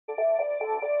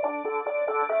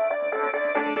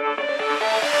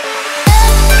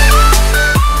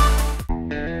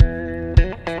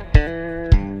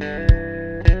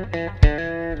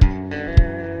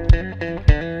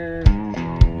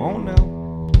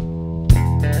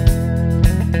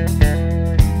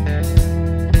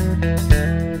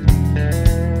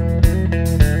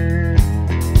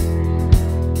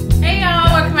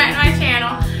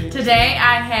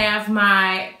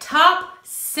my top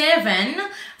 7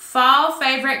 fall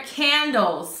favorite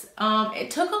candles.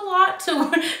 It took a lot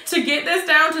to get this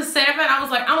down to 7. I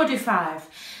was like, I'm gonna do 5.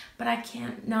 But I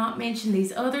can't not mention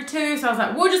these other 2. So I was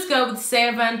like, we'll just go with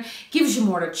 7. Gives you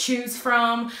more to choose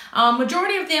from.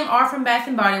 Majority of them are from Bath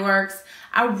 & Body Works.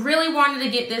 I really wanted to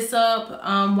get this up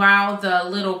while the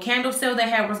little candle sale they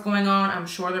had was going on. I'm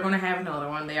sure they're going to have another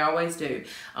one. They always do.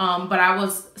 But I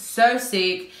was so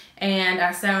sick and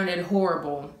I sounded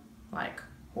horrible. Like,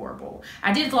 horrible.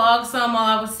 I did vlog some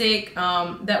while I was sick.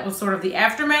 That was sort of the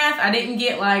aftermath. I didn't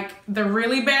get like the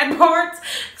really bad parts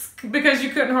because you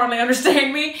couldn't hardly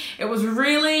understand me. It was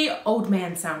really old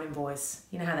man sounding voice.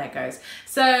 You know how that goes.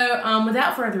 So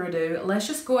without further ado, let's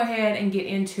just go ahead and get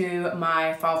into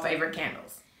my fall favorite candles.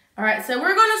 All right, so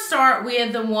we're going to start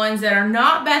with the ones that are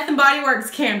not Bath & Body Works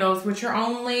candles, which are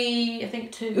only, I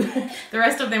think, 2. The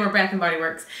rest of them are Bath & Body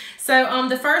Works. So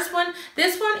the first one,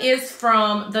 this one is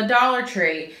from the Dollar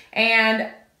Tree.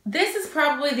 And this is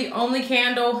probably the only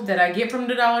candle that I get from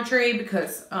the Dollar Tree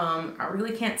because I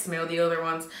really can't smell the other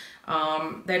ones.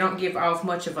 They don't give off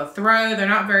much of a throw. They're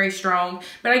not very strong.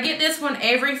 But I get this one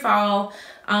every fall.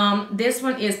 This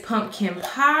one is pumpkin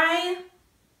pie.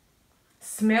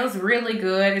 Smells really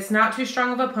good. It's not too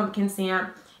strong of a pumpkin scent.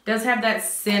 Does have that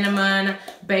cinnamon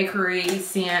bakery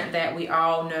scent that we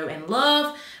all know and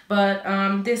love. But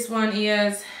this one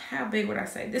is, how big would I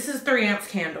say? This is a 3-ounce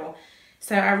candle.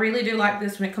 So I really do like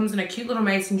this one. It comes in a cute little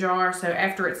mason jar. So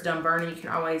after it's done burning, you can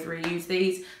always reuse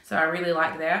these. So I really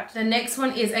like that. The next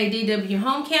one is a DW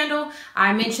home candle.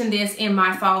 I mentioned this in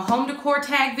my fall home decor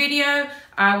tag video.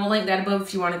 I will link that above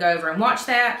if you want to go over and watch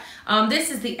that.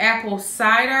 This is the apple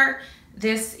cider.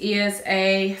 This is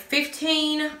a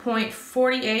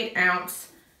 15.48 ounce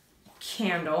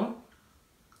candle.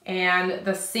 And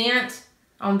the scent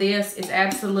on this is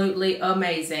absolutely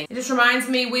amazing. It just reminds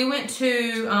me, we went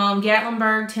to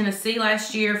Gatlinburg, Tennessee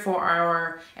last year for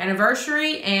our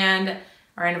anniversary, and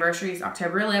our anniversary is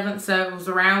October 11th, so it was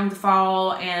around the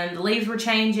fall and the leaves were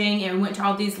changing and we went to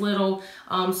all these little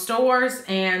stores,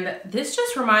 and this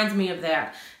just reminds me of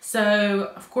that.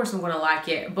 So of course I'm gonna like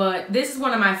it, but this is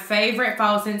one of my favorite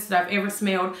fall scents that I've ever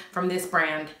smelled from this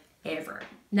brand ever.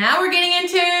 Now we're getting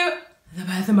into the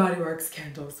Bath & Body Works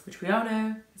candles, which we all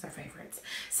know is our favorites.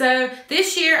 So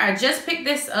this year, I just picked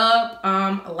this up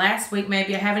last week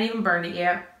maybe. I haven't even burned it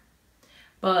yet.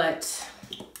 But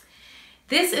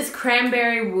this is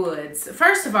Cranberry Woods.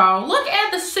 First of all, look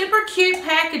at the super cute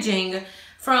packaging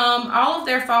from all of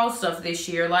their fall stuff this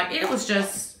year. Like, it was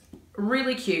just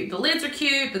really cute. The lids are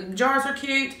cute, the jars are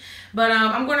cute. But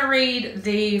I'm going to read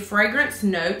the fragrance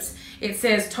notes. It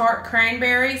says tart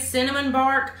cranberry, cinnamon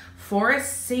bark,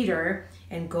 forest cedar,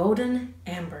 and golden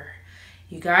amber.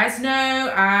 You guys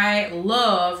know I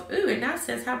love, ooh, it now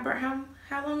says how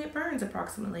long it burns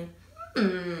approximately.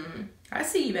 I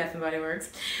see you, Bath & Body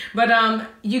Works. But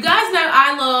you guys know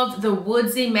I love the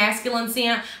woodsy masculine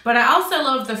scent, but I also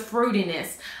love the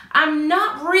fruitiness. I'm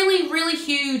not really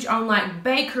huge on like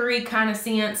bakery kind of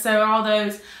scents, so all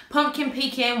those pumpkin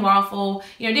pecan waffle,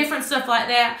 you know, different stuff like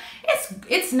that.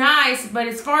 It's nice, but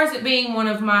as far as it being one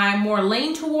of my more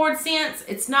lean towards scents,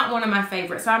 it's not one of my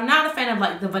favorites. So I'm not a fan of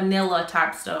like the vanilla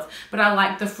type stuff, but I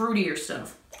like the fruitier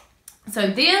stuff. So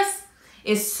this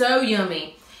is so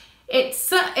yummy. It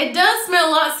does smell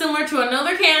a lot similar to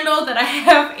another candle that I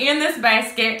have in this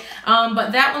basket,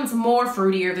 but that one's more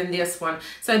fruitier than this one.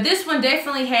 So this one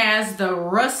definitely has the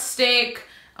rustic,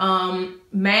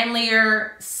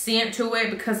 manlier scent to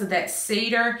it because of that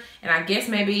cedar, and I guess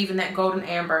maybe even that golden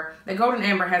amber. The golden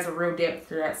amber has a real depth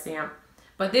to that scent.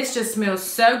 But this just smells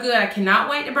so good. I cannot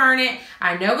wait to burn it.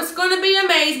 I know it's going to be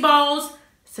amazeballs.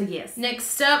 So yes.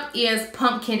 Next up is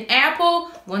pumpkin apple.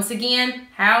 Once again,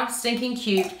 how stinking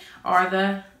cute are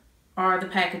the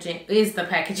packaging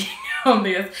on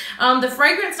this. The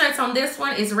fragrance notes on this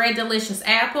one is red delicious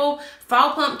apple,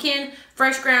 fall pumpkin,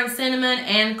 fresh ground cinnamon,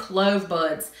 and clove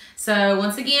buds. So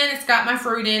once again, it's got my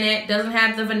fruit in it. Doesn't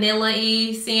have the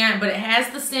vanilla-y scent, but it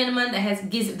has the cinnamon that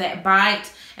gives it that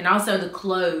bite, and also the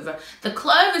clove. The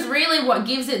clove is really what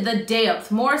gives it the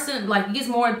depth.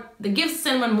 It gives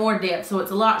cinnamon more depth, so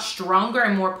it's a lot stronger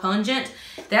and more pungent.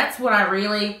 That's what I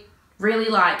really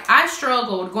like. I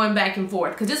struggled going back and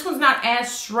forth because this one's not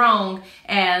as strong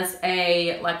as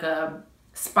a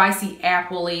spicy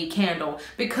apple-y candle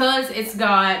because it's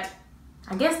got,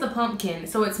 I guess, the pumpkin,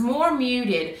 so it's more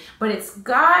muted, but it's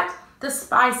got the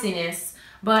spiciness.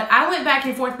 But I went back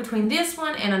and forth between this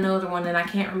one and another one that I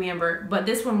can't remember, but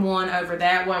this one won over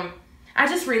that one. I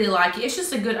just really like it. It's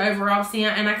just a good overall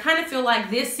scent, and I kind of feel like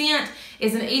this scent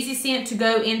is an easy scent to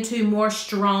go into more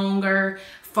stronger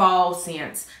fall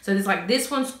scents. So it's like this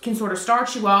one can sort of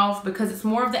start you off because it's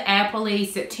more of the appley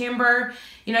September,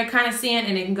 you know, kind of scent,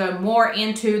 and it can go more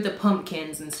into the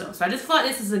pumpkins and stuff. So I just feel like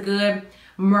this is a good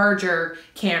merger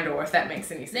candle, if that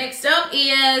makes any sense. Next up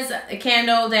is a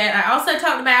candle that I also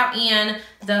talked about in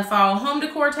the fall home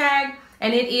decor tag,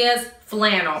 and it is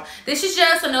flannel. This is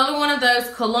just another one of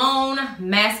those cologne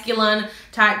masculine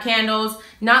type candles.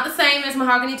 Not the same as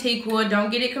mahogany teakwood, don't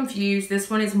get it confused. This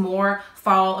one is more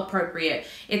fall appropriate.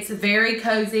 It's very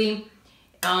cozy.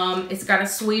 It's got a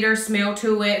sweeter smell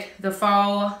to it. The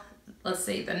fall, let's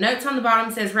see, the notes on the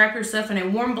bottom says wrap yourself in a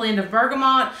warm blend of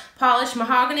bergamot, polished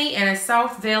mahogany, and a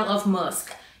soft veil of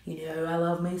musk. You know, I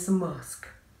love me some musk.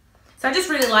 So I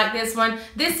just really like this one.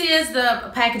 This is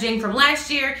the packaging from last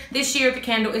year. This year the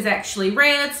candle is actually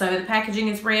red, so the packaging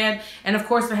is red. And of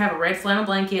course they have a red flannel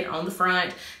blanket on the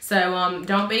front. So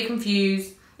don't be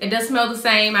confused. It does smell the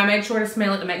same. I made sure to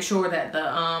smell it to make sure that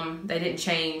they didn't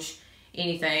change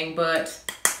anything,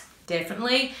 but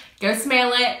definitely go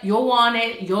smell it. You'll want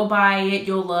it, you'll buy it,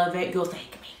 you'll love it, you'll thank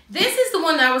me. This is the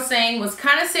one that I was saying was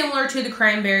kind of similar to the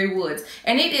Cranberry Woods,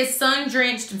 and it is Sun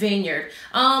Drenched Vineyard.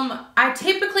 I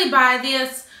typically buy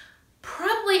this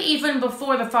probably even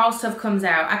before the fall stuff comes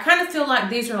out. I kind of feel like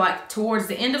these are like towards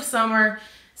the end of summer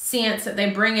scents that they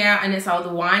bring out, and it's all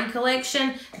the wine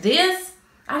collection. This,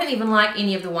 I didn't even like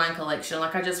any of the wine collection.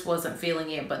 Like, I just wasn't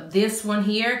feeling it. But this one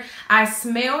here, I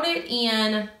smelled it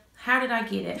in, how did I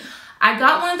get it? I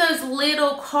got one of those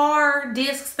little car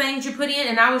discs things you put in,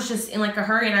 and I was just in like a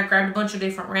hurry, and I grabbed a bunch of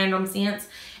different random scents,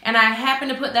 and I happened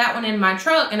to put that one in my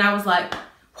truck, and I was like,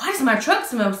 why does my truck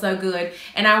smell so good?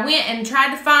 And I went and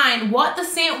tried to find what the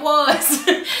scent was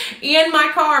in my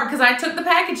car, because I took the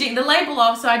packaging, the label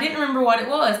off, so I didn't remember what it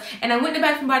was. And I went to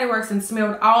Bath & Body Works and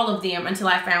smelled all of them until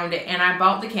I found it, and I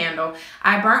bought the candle.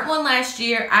 I burnt one last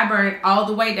year. I burned it all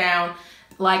the way down,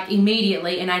 like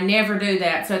immediately, and I never do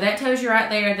that. So that tells you right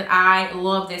there that I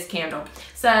love this candle.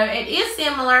 So it is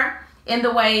similar in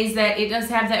the ways that it does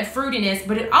have that fruitiness,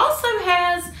 but it also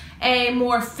has a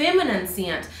more feminine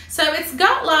scent. So it's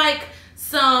got like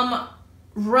some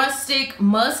rustic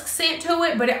musk scent to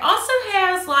it, but it also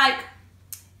has like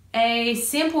a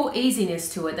simple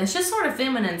easiness to it that's just sort of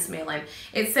feminine smelling.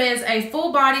 It says a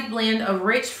full-bodied blend of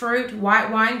rich fruit,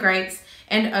 white wine grapes,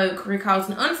 and oak recalls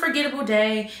an unforgettable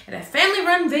day at a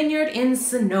family-run vineyard in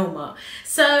Sonoma.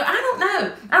 So I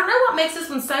don't know what makes this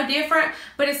one so different,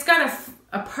 but it's got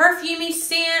a perfumey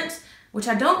scent, which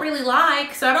I don't really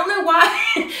like, so I don't know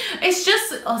why. It's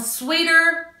just a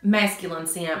sweeter masculine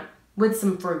scent with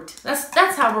some fruit.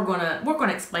 That's how we're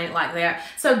gonna explain it like that.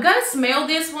 So go smell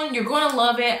this one. You're gonna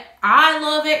love it. I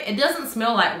love it. It doesn't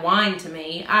smell like wine to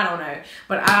me. I don't know,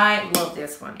 but I love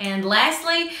this one. And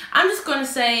lastly, I'm just gonna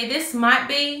say this might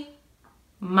be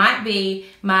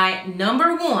my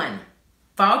 #1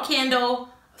 fall candle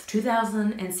of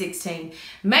 2016,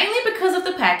 mainly because of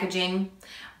the packaging.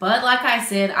 But like I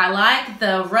said, I like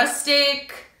the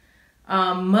rustic,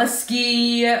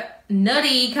 musky,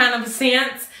 nutty kind of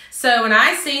scents. So when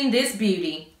I seen this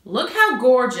beauty, look how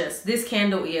gorgeous this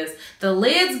candle is. The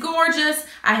lid's gorgeous.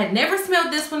 I had never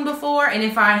smelled this one before, and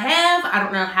if I have, I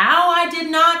don't know how I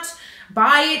did not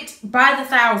buy it by the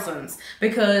thousands,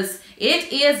 because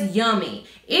it is yummy.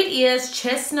 It is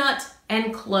chestnut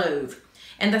and clove.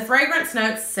 And the fragrance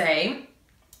notes say,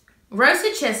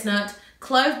 roasted chestnut,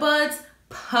 clove buds,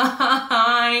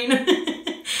 pine,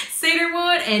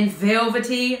 cedarwood, and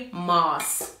velvety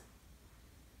moss.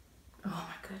 Oh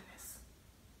my goodness.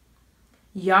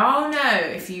 Y'all know,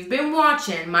 if you've been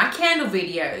watching my candle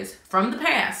videos from the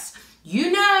past,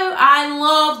 you know I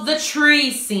love the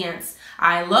tree scents.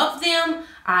 I love them,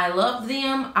 I love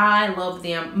them, I love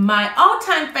them. My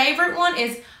all-time favorite one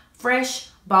is fresh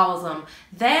balsam.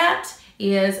 That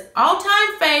is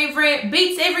all-time favorite,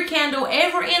 beats every candle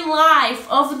ever in life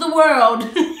of the world.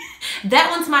 That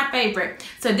one's my favorite.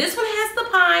 So this one has the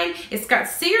pine, it's got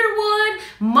cedarwood,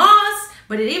 moss,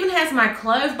 but it even has my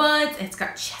clove buds. It's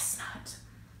got chestnut.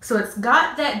 So it's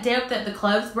got that depth that the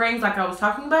cloves brings, like I was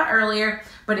talking about earlier,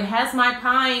 but it has my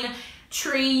pine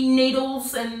tree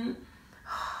needles, and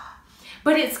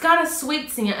but it's got a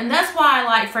sweet scent, and that's why I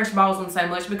like fresh balsam so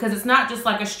much, because it's not just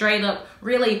like a straight up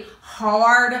really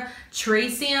hard tree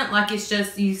scent, like it's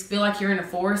just, you feel like you're in a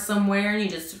forest somewhere and you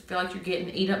just feel like you're getting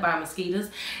eaten up by mosquitoes.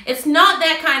 It's not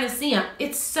that kind of scent.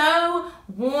 It's so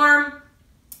warm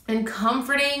and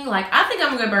comforting. Like, I think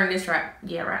I'm gonna burn this right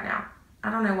now. I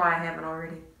don't know why I haven't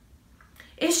already.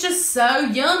 It's just so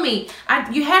yummy.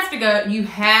 You have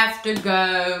to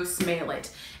go smell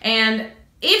it. And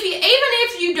even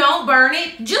if you don't burn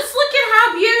it, just look at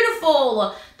how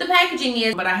beautiful the packaging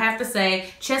is. But I have to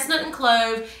say, Chestnut and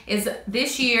Clove is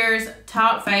this year's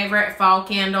top favorite fall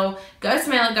candle. Go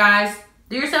smell it, guys.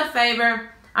 Do yourself a favor.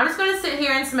 I'm just going to sit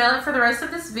here and smell it for the rest of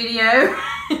this video.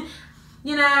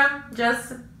 You know,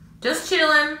 just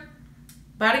chilling.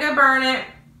 About to go burn it.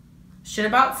 Should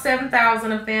have bought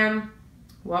 7,000 of them.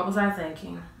 What was I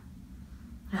thinking?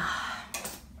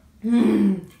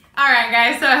 Alright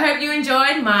guys, so I hope you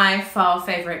enjoyed my fall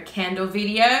favorite candle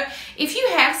video. If you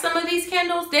have some of these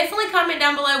candles, definitely comment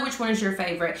down below which one is your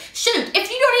favorite. Shoot, if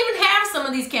you don't even have some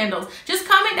of these candles, just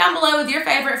comment down below with your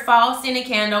favorite fall scented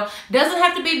candle. Doesn't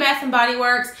have to be Bath & Body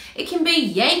Works. It can be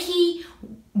Yankee,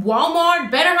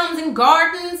 Walmart, Better Homes and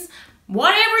Gardens,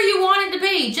 whatever you want it to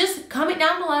be. Just comment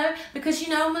down below because you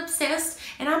know I'm obsessed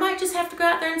and I might just have to go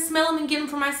out there and smell them and get them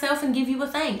for myself and give you a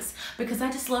thanks because I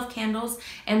just love candles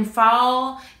and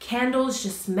fall candles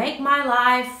just make my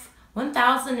life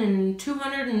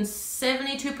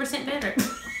 1,272% better.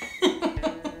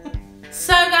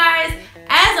 So guys,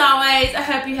 as always, I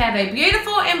hope you have a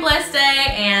beautiful and blessed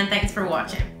day and thanks for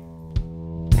watching.